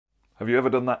Have you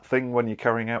ever done that thing when you're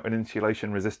carrying out an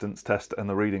insulation resistance test and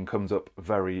the reading comes up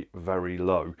very, very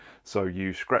low? So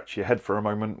you scratch your head for a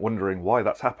moment wondering why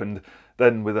that's happened,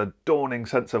 then with a dawning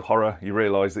sense of horror you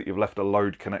realise that you've left a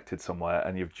load connected somewhere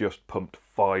and you've just pumped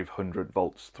 500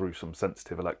 volts through some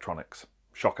sensitive electronics.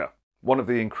 Shocker. One of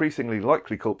the increasingly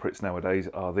likely culprits nowadays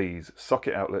are these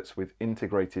socket outlets with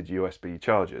integrated USB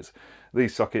chargers.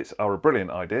 These sockets are a brilliant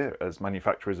idea as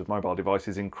manufacturers of mobile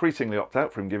devices increasingly opt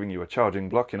out from giving you a charging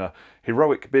block in a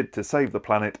heroic bid to save the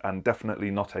planet, and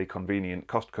definitely not a convenient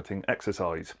cost-cutting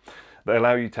exercise. They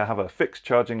allow you to have a fixed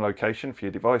charging location for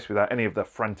your device without any of the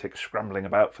frantic scrambling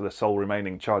about for the sole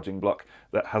remaining charging block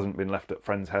that hasn't been left at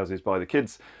friends' houses by the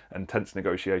kids, and tense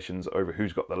negotiations over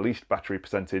who's got the least battery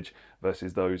percentage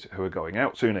versus those who are going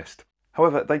out soonest.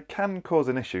 However, they can cause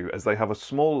an issue as they have a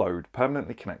small load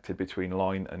permanently connected between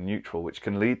line and neutral, which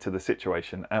can lead to the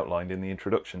situation outlined in the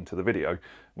introduction to the video,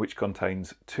 which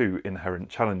contains two inherent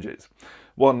challenges.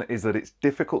 One is that it's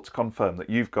difficult to confirm that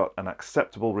you've got an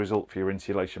acceptable result for your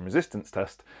insulation resistance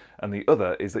test, and the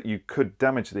other is that you could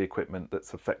damage the equipment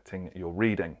that's affecting your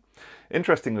reading.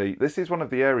 Interestingly, this is one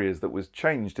of the areas that was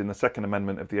changed in the second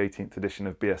amendment of the 18th edition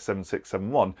of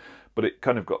BS7671, but it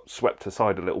kind of got swept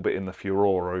aside a little bit in the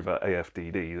furore over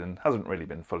AFDD and hasn't really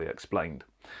been fully explained.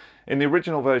 In the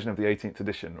original version of the 18th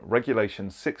edition, Regulation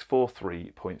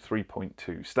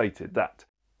 643.3.2 stated that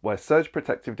where surge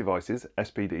protective devices,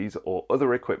 SPDs, or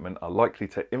other equipment are likely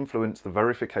to influence the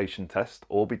verification test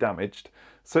or be damaged,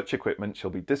 such equipment shall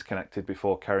be disconnected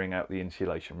before carrying out the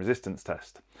insulation resistance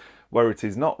test. Where it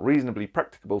is not reasonably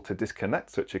practicable to disconnect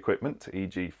such equipment,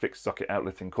 e.g. fixed socket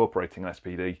outlet incorporating an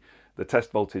SPD, the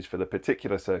test voltage for the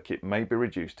particular circuit may be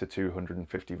reduced to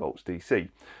 250 volts DC,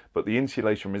 but the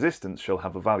insulation resistance shall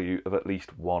have a value of at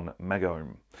least 1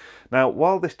 megohm. Now,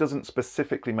 while this doesn't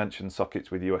specifically mention sockets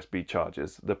with USB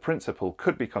chargers, the principle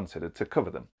could be considered to cover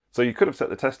them. So you could have set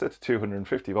the tester to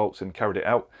 250 volts and carried it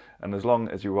out, and as long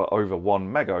as you were over 1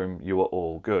 megohm, you were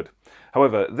all good.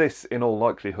 However, this in all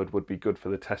likelihood would be good for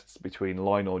the tests between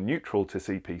line or neutral to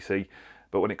CPC,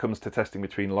 but when it comes to testing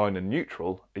between line and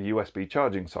neutral, a USB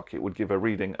charging socket would give a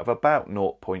reading of about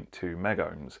 0.2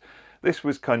 megohms. This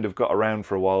was kind of got around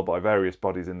for a while by various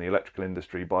bodies in the electrical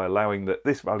industry by allowing that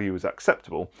this value was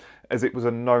acceptable, as it was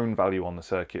a known value on the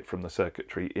circuit from the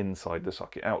circuitry inside the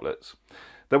socket outlets.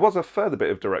 There was a further bit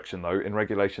of direction though in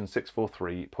Regulation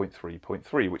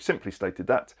 643.3.3, which simply stated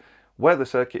that where the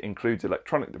circuit includes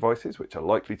electronic devices which are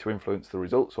likely to influence the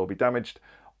results or be damaged,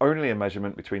 only a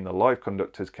measurement between the live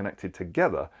conductors connected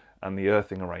together and the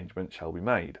earthing arrangement shall be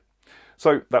made.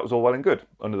 So that was all well and good.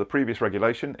 Under the previous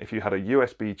regulation, if you had a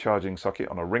USB charging socket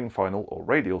on a ring final or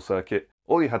radial circuit,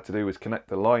 all you had to do was connect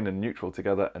the line and neutral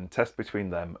together and test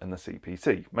between them and the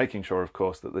CPC, making sure of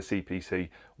course that the CPC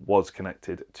was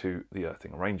connected to the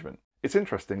earthing arrangement. It's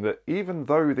interesting that even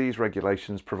though these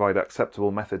regulations provide acceptable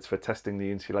methods for testing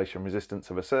the insulation resistance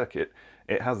of a circuit,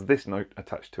 it has this note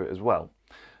attached to it as well.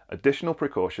 Additional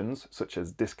precautions, such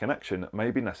as disconnection, may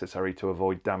be necessary to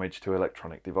avoid damage to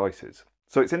electronic devices.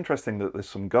 So it's interesting that there's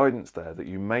some guidance there that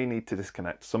you may need to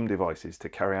disconnect some devices to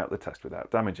carry out the test without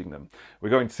damaging them. We're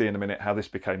going to see in a minute how this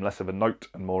became less of a note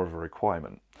and more of a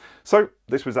requirement. So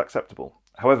this was acceptable.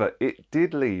 However, it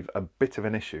did leave a bit of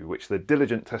an issue which the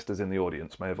diligent testers in the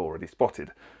audience may have already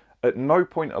spotted. At no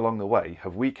point along the way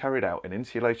have we carried out an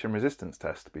insulation resistance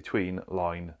test between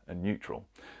line and neutral.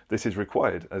 This is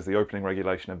required as the opening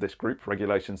regulation of this group,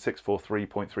 Regulation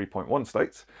 643.3.1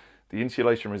 states, the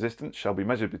insulation resistance shall be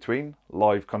measured between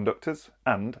live conductors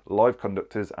and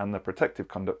the protective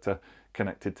conductor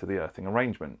connected to the earthing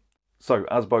arrangement. So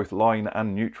as both line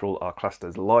and neutral are classed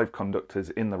as live conductors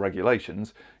in the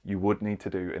regulations, you would need to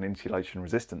do an insulation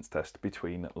resistance test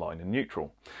between line and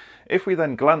neutral. If we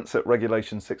then glance at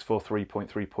Regulation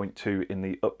 643.3.2 in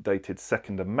the updated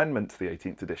second amendment to the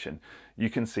 18th edition, you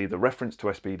can see the reference to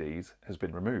SPDs has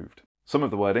been removed. Some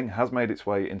of the wording has made its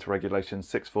way into Regulation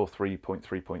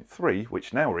 643.3.3,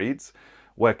 which now reads,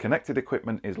 where connected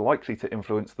equipment is likely to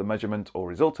influence the measurement or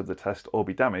result of the test or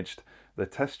be damaged, the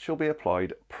test shall be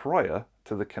applied prior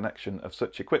to the connection of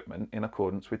such equipment in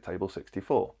accordance with Table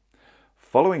 64.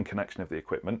 Following connection of the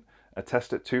equipment, a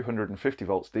test at 250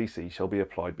 volts DC shall be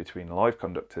applied between live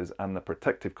conductors and the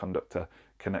protective conductor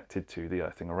connected to the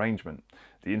earthing arrangement.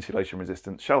 The insulation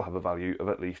resistance shall have a value of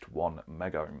at least 1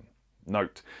 megohm.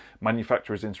 Note,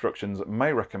 manufacturer's instructions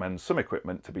may recommend some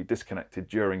equipment to be disconnected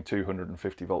during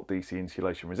 250 volt DC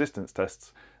insulation resistance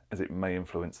tests, as it may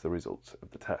influence the results of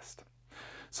the test.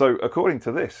 So according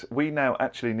to this, we now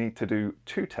actually need to do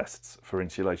 2 tests for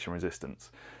insulation resistance.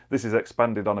 This is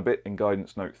expanded on a bit in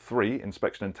Guidance Note 3,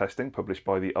 Inspection and Testing, published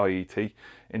by the IET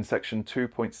in section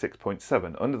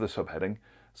 2.6.7 under the subheading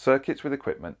circuits with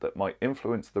equipment that might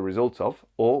influence the result of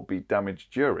or be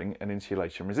damaged during an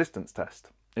insulation resistance test.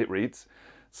 It reads,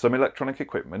 some electronic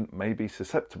equipment may be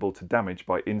susceptible to damage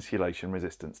by insulation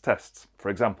resistance tests, for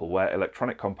example where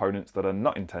electronic components that are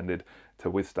not intended to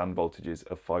withstand voltages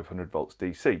of 500 volts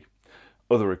DC.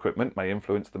 Other equipment may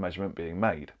influence the measurement being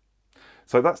made.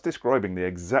 So that's describing the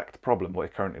exact problem we're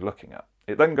currently looking at.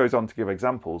 It then goes on to give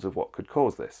examples of what could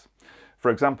cause this. For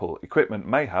example, equipment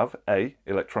may have A.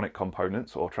 Electronic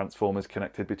components or transformers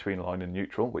connected between line and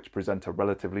neutral which present a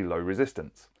relatively low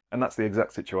resistance. And that's the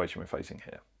exact situation we're facing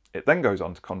here. It then goes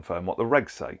on to confirm what the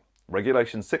regs say.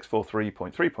 Regulation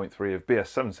 643.3.3 of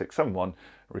BS7671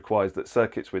 requires that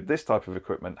circuits with this type of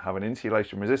equipment have an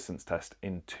insulation resistance test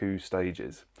in 2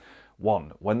 stages.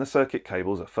 1. When the circuit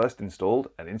cables are first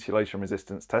installed, an insulation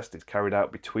resistance test is carried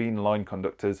out between line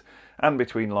conductors and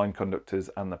between line conductors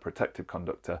and the protective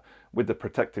conductor, with the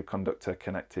protective conductor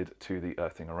connected to the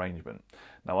earthing arrangement.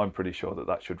 Now I'm pretty sure that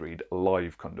that should read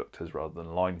live conductors rather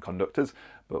than line conductors,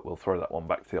 but we'll throw that one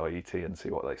back to the IET and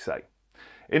see what they say.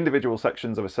 Individual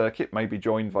sections of a circuit may be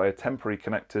joined via temporary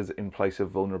connectors in place of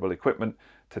vulnerable equipment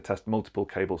to test multiple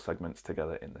cable segments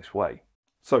together in this way.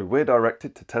 So we're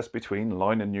directed to test between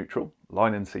line and neutral,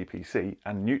 line and CPC,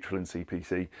 and neutral and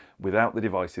CPC without the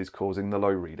devices causing the low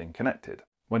reading connected.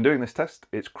 When doing this test,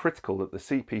 it's critical that the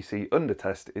CPC under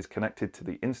test is connected to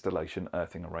the installation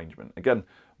earthing arrangement. Again,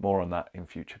 more on that in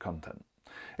future content.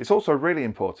 It's also really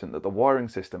important that the wiring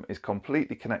system is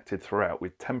completely connected throughout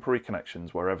with temporary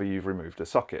connections wherever you've removed a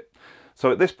socket.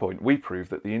 So at this point we prove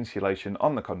that the insulation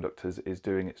on the conductors is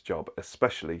doing its job,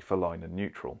 especially for line and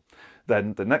neutral.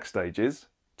 Then the next stage is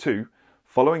 2.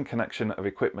 Following connection of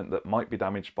equipment that might be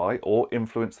damaged by or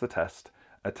influence the test,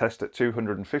 a test at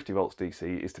 250 volts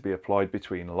DC is to be applied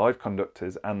between live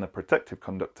conductors and the protective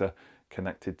conductor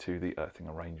connected to the earthing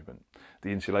arrangement.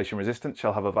 The insulation resistance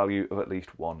shall have a value of at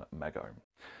least 1 megohm.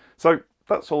 So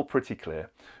that's all pretty clear.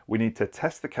 We need to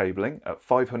test the cabling at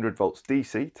 500 volts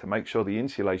DC to make sure the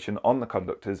insulation on the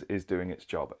conductors is doing its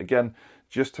job. Again,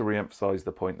 just to re-emphasize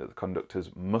the point that the conductors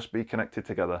must be connected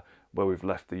together where we've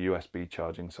left the USB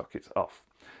charging sockets off.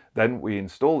 Then we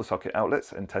install the socket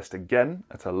outlets and test again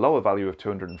at a lower value of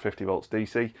 250 volts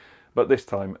DC, but this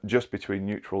time just between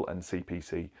neutral and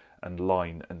CPC and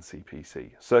line and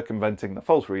CPC, circumventing the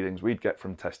false readings we'd get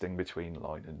from testing between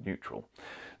line and neutral.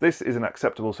 This is an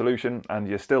acceptable solution, and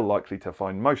you're still likely to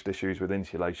find most issues with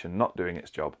insulation not doing its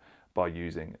job by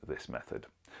using this method.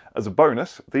 As a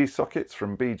bonus, these sockets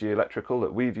from BG Electrical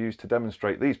that we've used to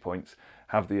demonstrate these points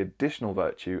have the additional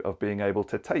virtue of being able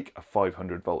to take a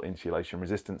 500 volt insulation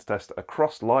resistance test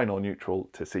across line or neutral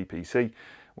to CPC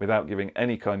without giving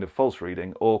any kind of false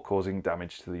reading or causing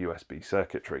damage to the USB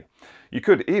circuitry. You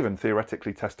could even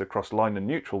theoretically test across line and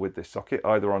neutral with this socket,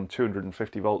 either on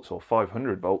 250 volts or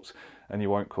 500 volts, and you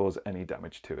won't cause any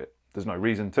damage to it. There's no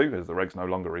reason to, as the regs no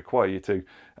longer require you to,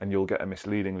 and you'll get a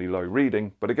misleadingly low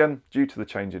reading, but again, due to the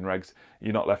change in regs,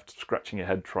 you're not left scratching your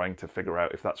head trying to figure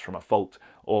out if that's from a fault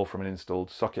or from an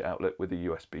installed socket outlet with a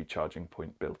USB charging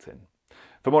point built in.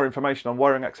 For more information on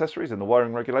wiring accessories and the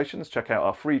wiring regulations, check out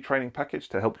our free training package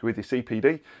to help you with your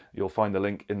CPD. You'll find the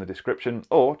link in the description,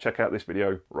 or check out this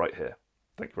video right here.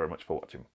 Thank you very much for watching.